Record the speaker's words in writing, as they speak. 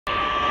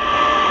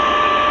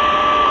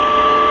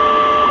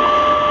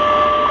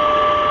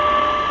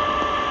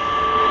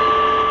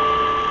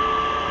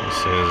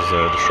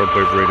the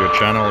shortwave radio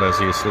channel, as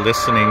he's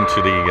listening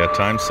to the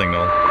time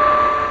signal,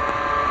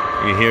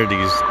 you hear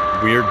these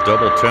weird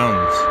double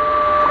tones.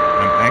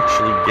 I'm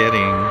actually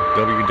getting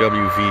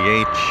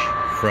WWVH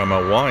from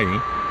Hawaii,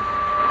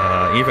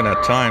 even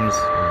at times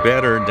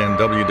better than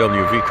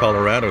WWV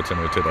Colorado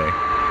today,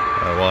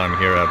 while I'm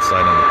here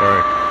outside in the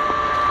park.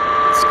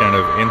 It's kind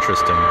of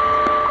interesting.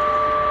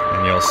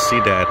 And you'll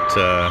see that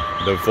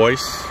the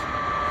voice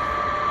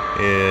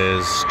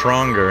is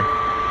stronger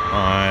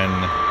on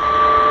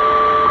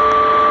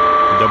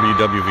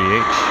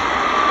WWVH.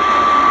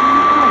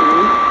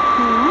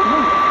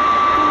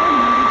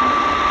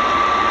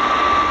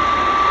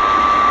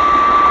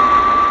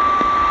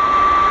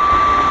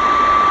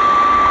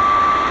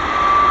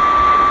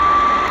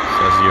 So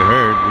as you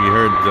heard, we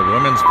heard the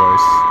woman's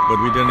voice, but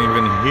we didn't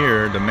even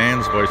hear the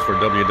man's voice for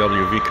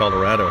WWV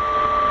Colorado.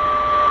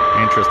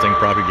 Interesting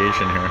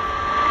propagation here.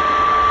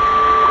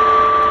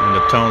 And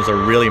the tones are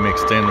really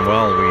mixed in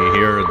well. We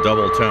hear a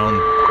double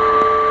tone.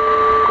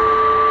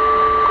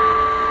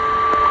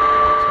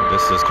 So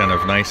this is kind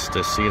of nice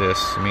to see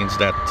this. It means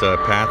that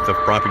path of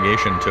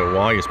propagation to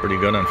Hawaii is pretty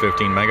good on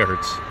 15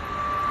 megahertz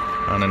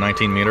on a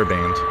 19-meter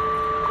band.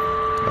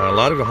 A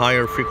lot of the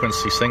higher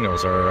frequency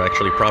signals are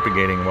actually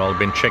propagating well. I've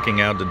been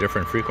checking out the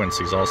different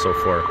frequencies also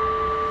for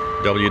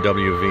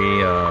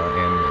WWV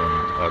and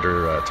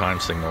other time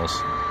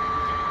signals.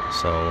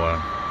 So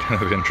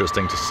kind of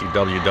interesting to see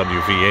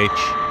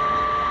WWVH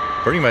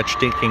pretty much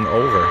taking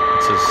over.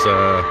 This is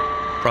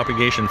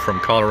propagation from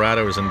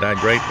Colorado isn't that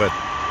great, but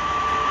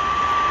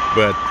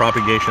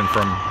propagation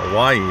from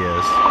Hawaii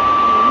is.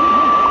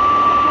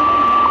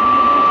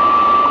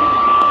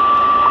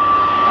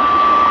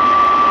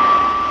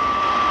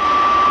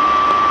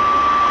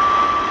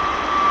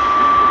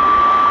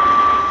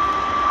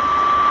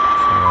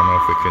 So I don't know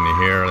if we can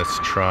hear. Let's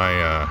try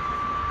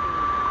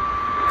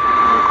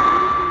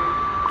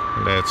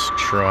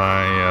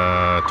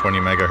 20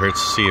 megahertz,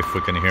 see if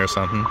we can hear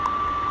something.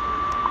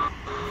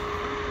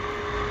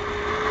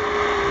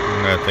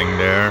 Nothing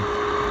there.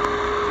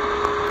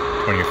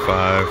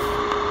 25.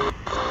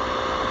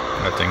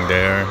 Nothing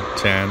there.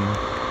 10.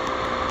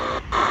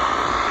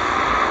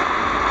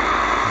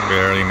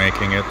 Barely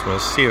making it. We'll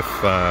see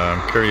if,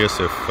 I'm curious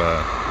if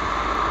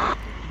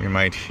we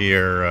might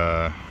hear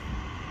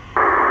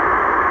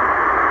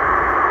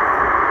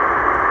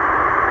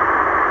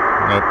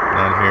nope,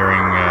 not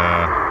hearing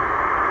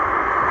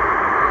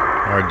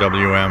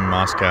RWM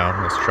Moscow.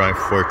 Let's try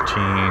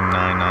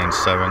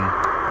 14997.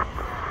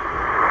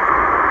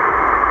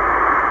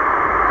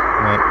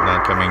 Nope,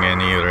 not coming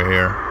in either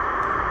here.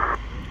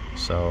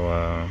 So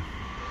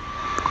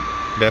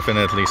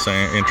definitely some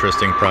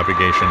interesting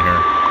propagation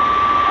here.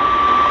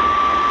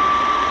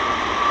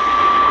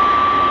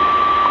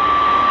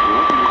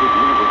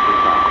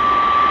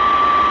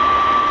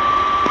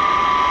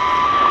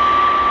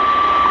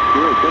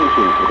 Your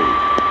attention, please.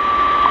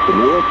 The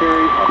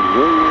military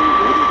auxiliary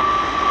radio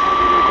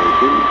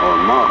or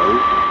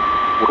MHz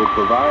will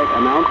provide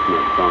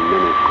announcements on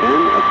minute 10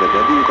 of the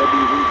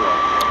WWV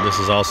broadcast. This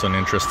is also an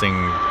interesting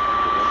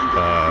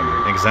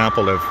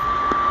example of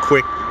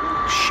quick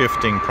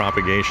shifting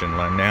propagation.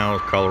 Like now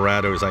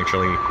Colorado is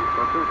actually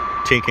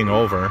taking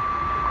over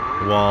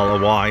while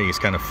Hawaii is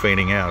kind of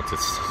fading out.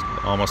 It's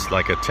almost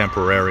like a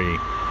temporary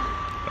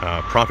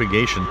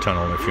propagation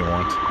tunnel, if you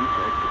want.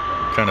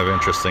 Kind of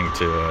interesting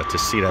to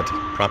see that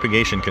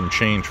propagation can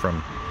change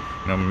from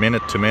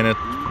minute to minute,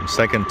 from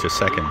second to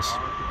seconds.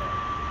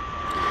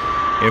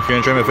 If you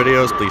enjoy my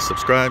videos, please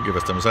subscribe, give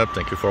us a thumbs up.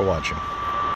 Thank you for watching.